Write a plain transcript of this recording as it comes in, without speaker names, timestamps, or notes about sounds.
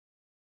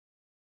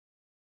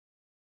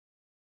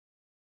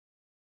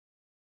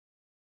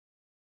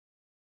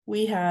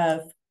we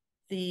have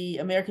the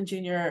American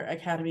Junior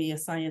Academy of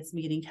Science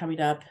meeting coming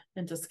up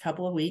in just a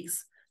couple of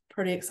weeks.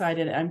 Pretty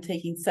excited. I'm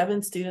taking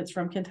 7 students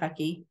from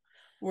Kentucky.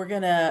 We're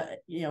gonna,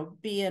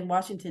 be in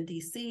Washington,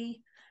 D.C.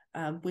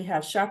 We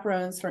have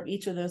chaperones from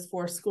each of those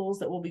 4 schools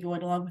that will be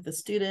going along with the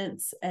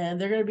students, and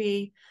they're going to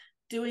be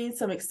doing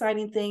some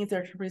exciting things.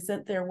 They're going to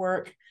present their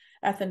work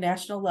at the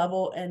national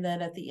level, and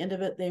then at the end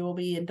of it, they will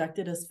be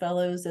inducted as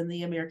fellows in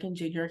the American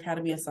Junior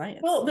Academy of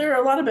Science. Well, there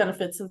are a lot of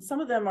benefits, and some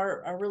of them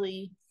are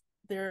really,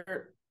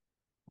 they're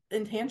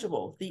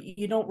intangible.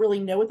 You don't really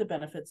know what the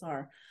benefits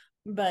are.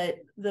 But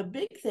the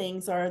big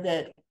things are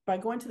that by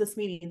going to this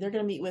meeting, they're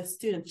going to meet with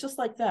students just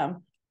like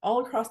them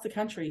all across the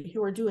country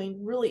who are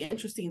doing really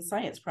interesting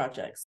science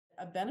projects.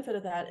 A benefit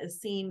of that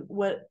is seeing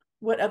what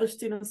other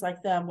students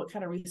like them, what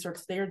kind of research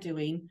they're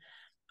doing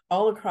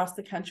all across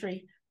the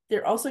country.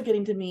 They're also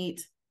getting to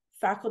meet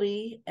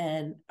faculty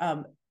and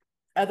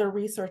other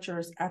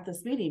researchers at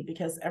this meeting,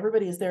 because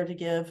everybody is there to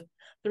give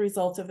the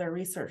results of their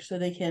research so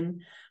they can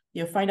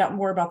find out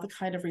more about the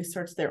kind of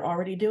research they're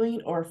already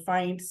doing, or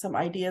find some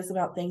ideas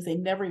about things they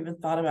never even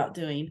thought about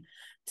doing,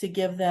 to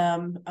give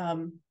them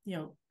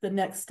the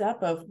next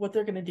step of what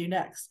they're going to do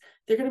next.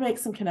 They're going to make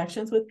some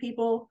connections with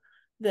people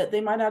that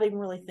they might not even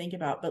really think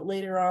about, but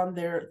later on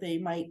they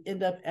might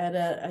end up at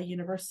a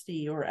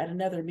university or at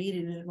another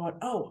meeting and going,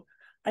 oh,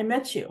 I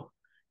met you.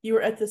 You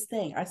were at this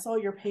thing. I saw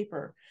your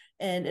paper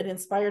and it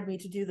inspired me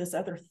to do this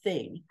other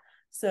thing.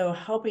 So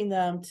helping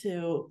them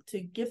to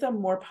give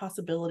them more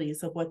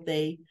possibilities of what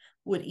they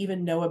would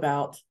even know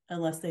about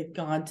unless they've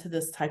gone to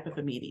this type of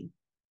a meeting.